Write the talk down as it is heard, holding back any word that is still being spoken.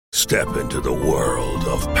Step into the world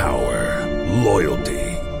of power, loyalty,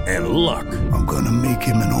 and luck. I'm gonna make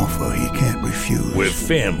him an offer he can't refuse. With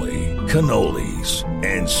family, cannolis,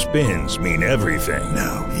 and spins mean everything.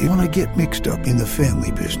 Now, you wanna get mixed up in the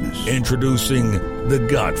family business. Introducing The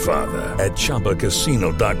Godfather at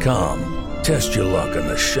ChumbaCasino.com. Test your luck in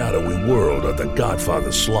the shadowy world of The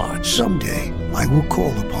Godfather slot. Someday, I will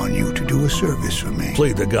call upon you to do a service for me.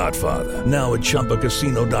 Play The Godfather, now at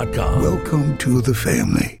ChumbaCasino.com. Welcome to the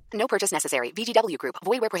family. No purchase necessary. VGW Group.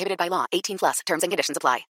 Void where prohibited by law. 18 plus. Terms and conditions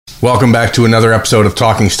apply. Welcome back to another episode of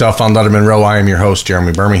Talking Stuff on Letterman Row. I am your host,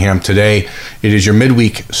 Jeremy Birmingham. Today, it is your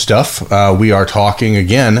midweek stuff. We are talking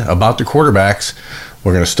again about the quarterbacks.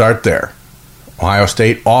 We're going to start there. Ohio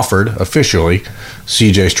State offered officially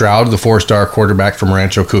C.J. Stroud, the four-star quarterback from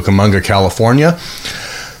Rancho Cucamonga, California,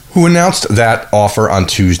 who announced that offer on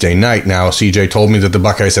Tuesday night. Now, C.J. told me that the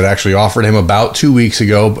Buckeyes had actually offered him about 2 weeks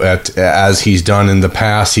ago, but as he's done in the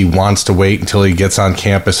past, he wants to wait until he gets on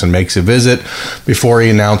campus and makes a visit before he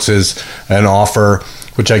announces an offer,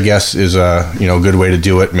 which I guess is a good way to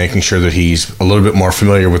do it, making sure that he's a little bit more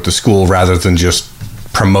familiar with the school rather than just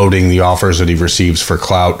promoting the offers that he receives for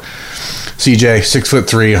clout. CJ,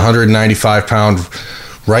 6'3", 195-pound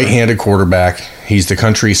right-handed quarterback. He's the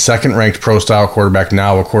country's second-ranked pro-style quarterback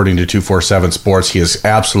now, according to 247 Sports. He has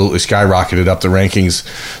absolutely skyrocketed up the rankings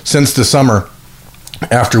since the summer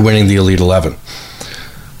after winning the Elite 11.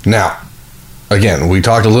 Now, again, we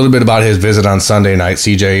talked a little bit about his visit on Sunday night.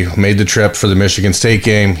 CJ made the trip for the Michigan State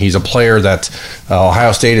game. He's a player that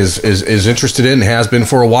Ohio State is interested in and has been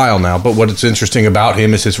for a while now. But what's interesting about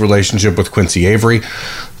him is his relationship with Quincy Avery,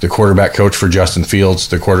 the quarterback coach for Justin Fields,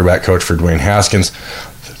 the quarterback coach for Dwayne Haskins.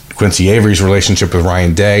 Quincy Avery's relationship with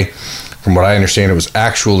Ryan Day. From what I understand, it was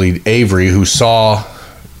actually Avery who saw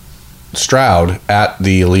Stroud at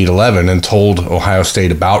the Elite 11 and told Ohio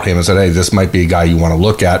State about him and said, hey, this might be a guy you want to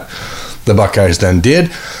look at. The Buckeyes then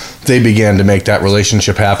did. They began to make that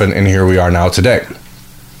relationship happen, and here we are now today.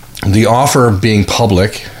 The offer being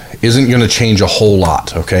public isn't going to change a whole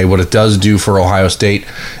lot, okay? What it does do for Ohio State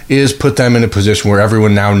is put them in a position where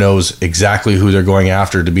everyone now knows exactly who they're going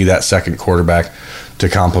after to be that second quarterback to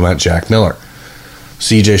complement Jack Miller.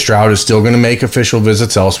 C.J. Stroud is still going to make official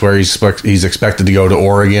visits elsewhere. He's expected to go to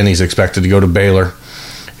Oregon. He's expected to go to Baylor.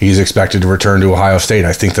 He's expected to return to Ohio State.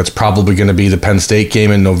 I think that's probably going to be the Penn State game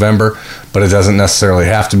in November, but it doesn't necessarily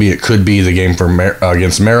have to be. It could be the game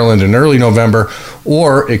against Maryland in early November,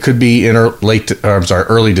 or it could be in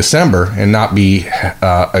early December and not be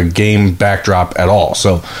a game backdrop at all.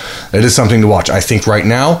 So it is something to watch. I think right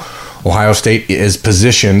now, Ohio State is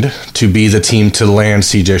positioned to be the team to land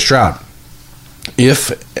C.J. Stroud.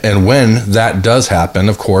 If and when that does happen,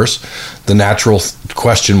 of course, the natural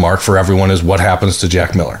question mark for everyone is what happens to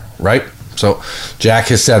Jack Miller, right? So Jack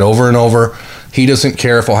has said over and over, he doesn't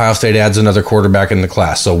care if Ohio State adds another quarterback in the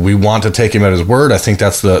class. So we want to take him at his word. I think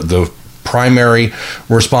that's the primary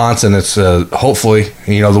response, and it's hopefully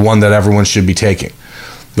the one that everyone should be taking.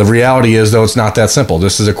 The reality is, though, it's not that simple.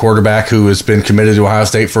 This is a quarterback who has been committed to Ohio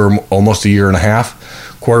State for almost a year and a half.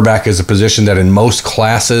 Quarterback is a position that in most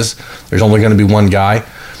classes, there's only going to be one guy.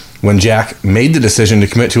 When Jack made the decision to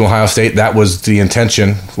commit to Ohio State, that was the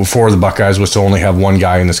intention for the Buckeyes, was to only have one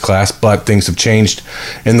guy in this class, but things have changed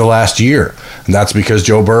in the last year. And that's because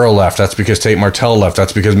Joe Burrow left. That's because Tate Martell left.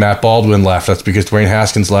 That's because Matt Baldwin left. That's because Dwayne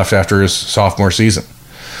Haskins left after his sophomore season.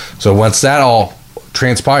 So once that all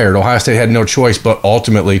transpired, Ohio State had no choice but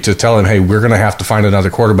ultimately to tell him, hey, we're going to have to find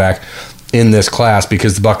another quarterback in this class,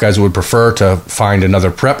 because the Buckeyes would prefer to find another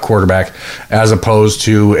prep quarterback as opposed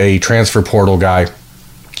to a transfer portal guy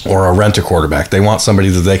or a rent-a quarterback. They want somebody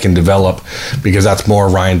that they can develop, because that's more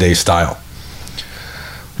Ryan Day's style.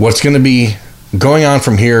 What's going to be going on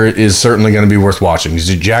from here is certainly going to be worth watching.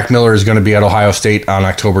 Jack Miller is going to be at Ohio State on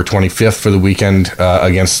October 25th for the weekend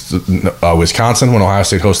against Wisconsin when Ohio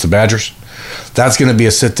State hosts the Badgers. That's going to be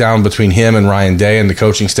a sit-down between him and Ryan Day and the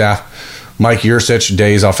coaching staff. Mike Yurcich,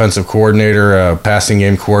 Day's offensive coordinator, passing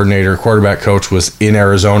game coordinator, quarterback coach, was in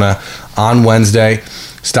Arizona on Wednesday,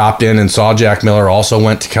 stopped in and saw Jack Miller, also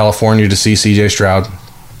went to California to see C.J. Stroud.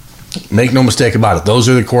 Make no mistake about it, those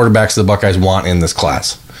are the quarterbacks the Buckeyes want in this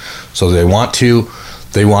class. So they want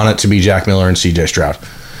it to be Jack Miller and C.J. Stroud.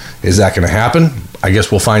 Is that going to happen? I guess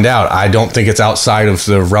we'll find out. I don't think it's outside of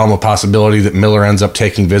the realm of possibility that Miller ends up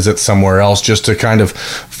taking visits somewhere else just to kind of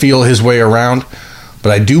feel his way around. But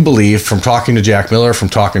I do believe, from talking to Jack Miller, from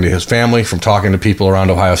talking to his family, from talking to people around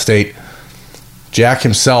Ohio State, Jack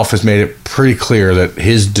himself has made it pretty clear that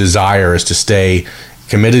his desire is to stay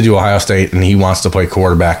committed to Ohio State, and he wants to play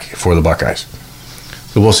quarterback for the Buckeyes.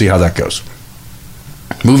 So we'll see how that goes.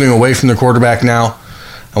 Moving away from the quarterback now,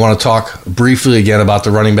 I want to talk briefly again about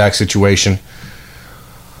the running back situation.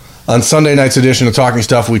 On Sunday night's edition of Talking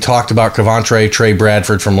Stuff, we talked about Kevontre Trey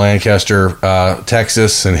Bradford from Lancaster,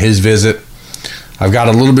 Texas, and his visit. I've got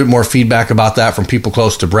a little bit more feedback about that from people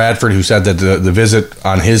close to Bradford who said that the visit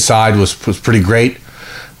on his side was pretty great.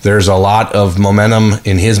 There's a lot of momentum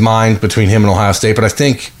in his mind between him and Ohio State, but I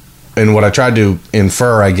think, and what I tried to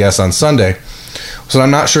infer, I guess, on Sunday, so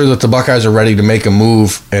I'm not sure that the Buckeyes are ready to make a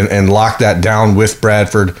move and lock that down with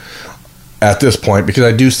Bradford at this point, because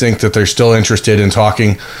I do think that they're still interested in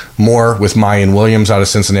talking more with Mayan Williams out of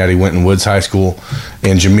Cincinnati Winton Woods High School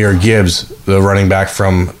and Jahmyr Gibbs, the running back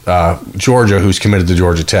from Georgia, who's committed to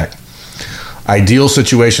Georgia Tech. Ideal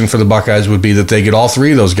situation for the Buckeyes would be that they get all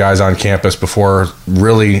three of those guys on campus before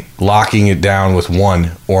really locking it down with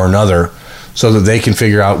one or another, so that they can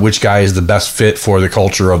figure out which guy is the best fit for the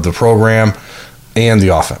culture of the program and the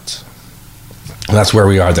offense. That's where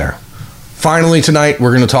we are there. Finally, tonight,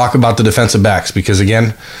 we're going to talk about the defensive backs because,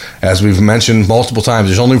 again, as we've mentioned multiple times,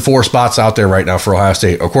 there's only 4 spots out there right now for Ohio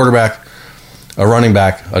State: a quarterback, a running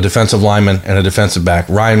back, a defensive lineman, and a defensive back.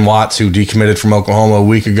 Ryan Watts, who decommitted from Oklahoma a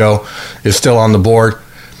week ago, is still on the board.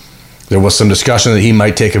 There was some discussion that he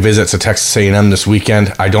might take a visit to Texas A&M this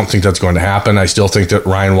weekend. I don't think that's going to happen. I still think that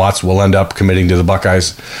Ryan Watts will end up committing to the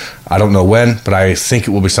Buckeyes. I don't know when, but I think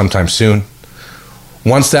it will be sometime soon.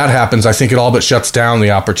 Once that happens, I think it all but shuts down the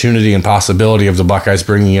opportunity and possibility of the Buckeyes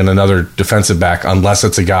bringing in another defensive back, unless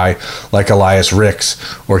it's a guy like Elias Ricks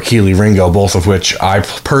or Keely Ringo, both of which I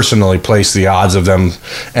personally place the odds of them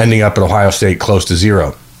ending up at Ohio State close to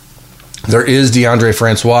 0. There is Jaden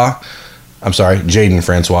Francois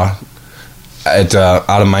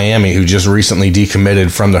out of Miami, who just recently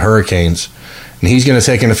decommitted from the Hurricanes. And he's going to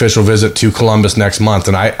take an official visit to Columbus next month.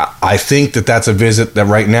 And I think that that's a visit that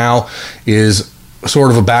right now is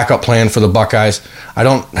sort of a backup plan for the Buckeyes. I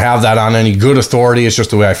don't have that on any good authority. It's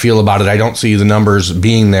just the way I feel about it. I don't see the numbers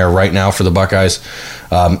being there right now for the Buckeyes,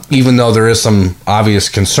 even though there is some obvious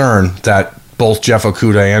concern that both Jeff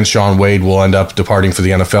Okudah and Shaun Wade will end up departing for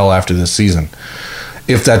the NFL after this season.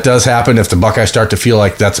 If that does happen, if the Buckeyes start to feel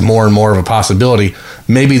like that's more and more of a possibility,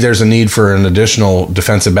 maybe there's a need for an additional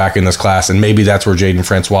defensive back in this class, and maybe that's where Jaden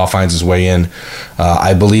Francois finds his way in.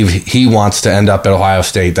 I believe he wants to end up at Ohio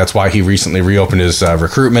State. That's why he recently reopened his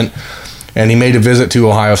recruitment, and he made a visit to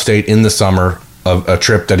Ohio State in the summer, a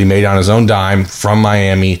trip that he made on his own dime from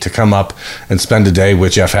Miami to come up and spend a day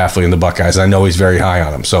with Jeff Hafley and the Buckeyes. I know he's very high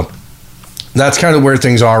on him, so that's kind of where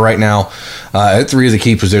things are right now at 3 of the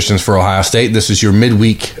key positions for Ohio State. This is your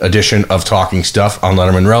midweek edition of Talking Stuff on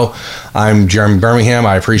Letterman Row. I'm Jeremy Birmingham.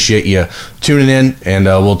 I appreciate you tuning in, and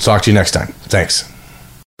we'll talk to you next time. Thanks.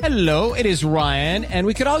 Hello, it is Ryan, and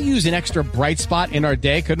we could all use an extra bright spot in our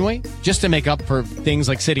day, couldn't we? Just to make up for things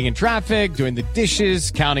like sitting in traffic, doing the dishes,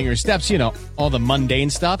 counting your steps, all the mundane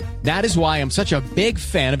stuff. That is why I'm such a big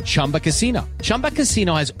fan of Chumba Casino. Chumba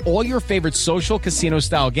Casino has all your favorite social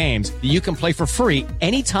casino-style games that you can play for free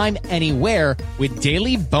anytime, anywhere with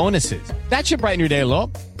daily bonuses. That should brighten your day a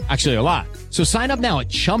little. Actually, a lot. So sign up now at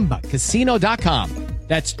ChumbaCasino.com.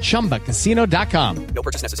 That's ChumbaCasino.com. No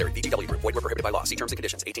purchase necessary. VGW Group. Void where prohibited by law. See terms and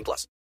conditions. 18+.